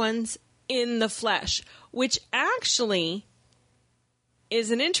dark ones in the flesh, which actually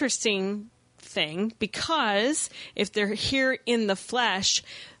is an interesting thing, because if they're here in the flesh,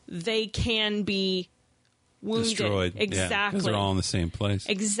 they can be wounded. Destroyed. Exactly. Because they're all in the same place.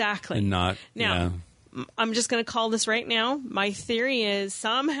 Exactly. And not... Now, I'm just going to call this right now. My theory is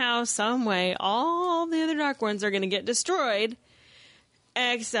somehow, some way, all the other dark ones are going to get destroyed,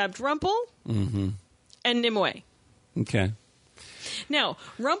 except Rumple and Nimue. Okay. Now,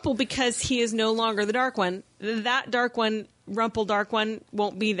 Rumple, because he is no longer the dark one, that dark one, Rumple dark one,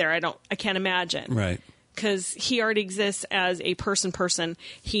 won't be there. I can't imagine. Right. Because he already exists as a person.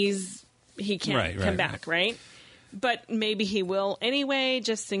 He can't come back, right? But maybe he will anyway,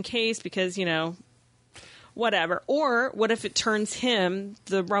 just in case, because, whatever. Or what if it turns him,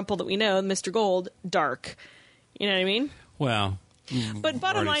 the Rumple that we know, Mr. Gold, dark? You know what I mean? Well, but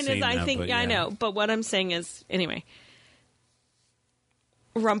bottom line is, I know. But what I'm saying is, anyway,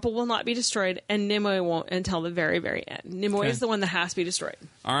 Rumple will not be destroyed, and Nimue won't until the very, very end. Nimue is the one that has to be destroyed.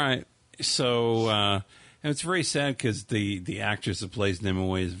 All right. So, and it's very sad because the actress that plays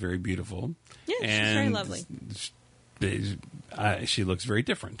Nimue is very beautiful. Yeah, she's very lovely. She looks very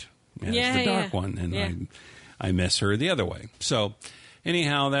different. As the dark one, and I miss her the other way. So,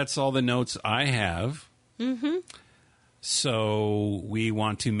 anyhow, that's all the notes I have. Mm-hmm. So, we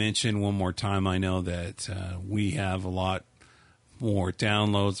want to mention one more time, I know that we have a lot more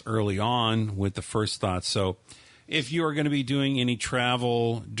downloads early on with the first thoughts. So if you are going to be doing any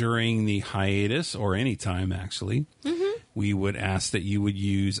travel during the hiatus or any time, actually, we would ask that you would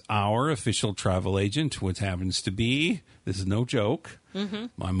use our official travel agent, which happens to be, this is no joke,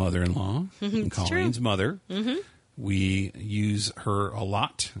 my mother-in-law, Colleen's mother. We use her a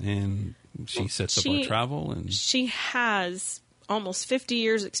lot, and she sets up our travel. And she has almost 50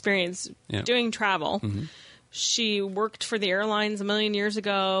 years experience doing travel. She worked for the airlines a million years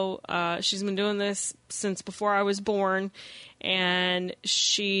ago. She's been doing this since before I was born, and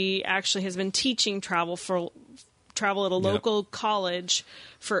she actually has been teaching travel at a local college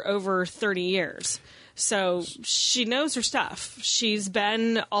for over 30 years. So she knows her stuff. She's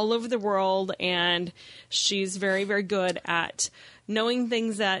been all over the world, and she's very, very good at knowing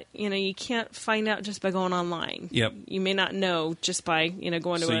things that, you can't find out just by going online. Yep. You may not know just by,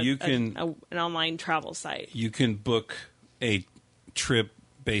 going to an online travel site. You can book a trip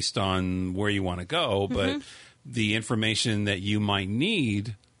based on where you want to go, but the information that you might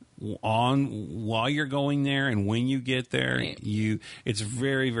need while you're going there and when you get there, it's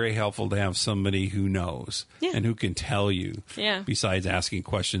very, very helpful to have somebody who knows and who can tell you besides asking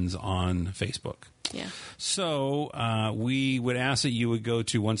questions on Facebook. Yeah. So we would ask that you would go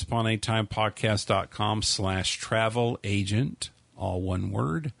to onceuponatimepodcast.com/travel agent, all one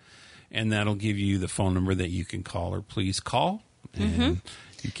word, and that'll give you the phone number that you can call or please call, and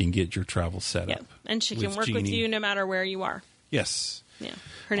you can get your travel set up. And she can work with you no matter where you are. Yes. Yeah.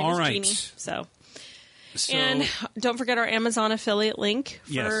 Her name is Jeannie. So, and don't forget our Amazon affiliate link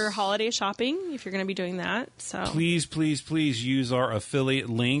for holiday shopping if you're going to be doing that. So please, please, please use our affiliate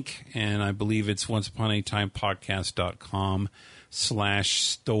link, and I believe it's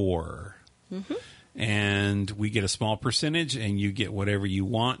onceuponatimepodcast.com/store. And we get a small percentage, and you get whatever you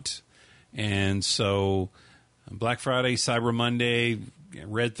want. And so Black Friday, Cyber Monday,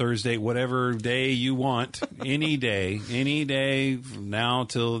 Red Thursday, whatever day you want, any day from now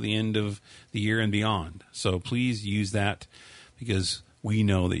till the end of the year and beyond. So please use that, because we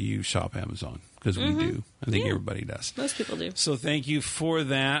know that you shop Amazon, because we do. I think everybody does. Most people do. So thank you for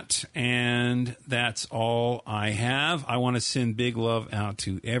that, and that's all I have. I want to send big love out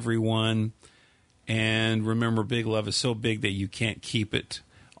to everyone, and remember, big love is so big that you can't keep it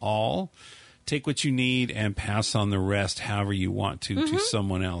all. Take what you need and pass on the rest however you want to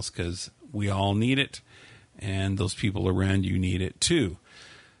someone else, because we all need it, and those people around you need it too.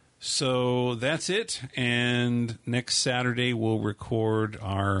 So that's it. And next Saturday we'll record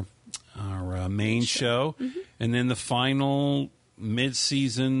our main show, and then the final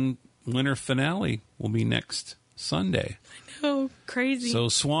mid-season winter finale will be next Sunday. I know, crazy. So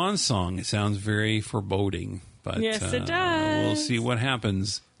Swan Song, it sounds very foreboding. But yes, it does. We'll see what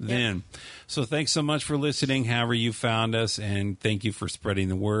happens then. So thanks so much for listening, however you found us, and thank you for spreading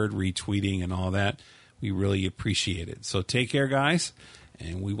the word, retweeting, and all that. We really appreciate it. So take care, guys,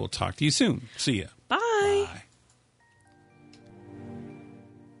 and we will talk to you soon. See ya. Bye. Bye.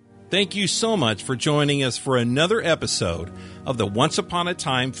 Thank you so much for joining us for another episode of the Once Upon a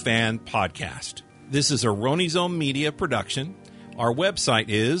Time Fan Podcast. This is a Roni Zone Media production. Our website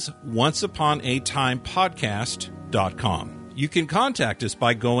is onceuponatimepodcast.com. You can contact us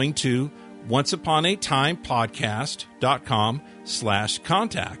by going to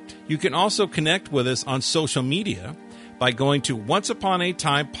onceuponatimepodcast.com/contact. You can also connect with us on social media by going to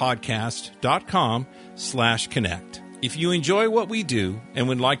onceuponatimepodcast.com/connect. If you enjoy what we do and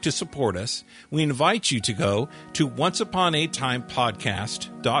would like to support us, we invite you to go to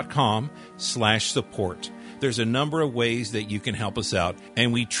onceuponatimepodcast.com/support. There's a number of ways that you can help us out,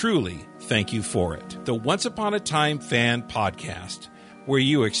 and we truly thank you for it. The Once Upon a Time Fan Podcast, where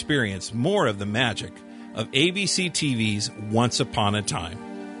you experience more of the magic of ABC TV's Once Upon a Time.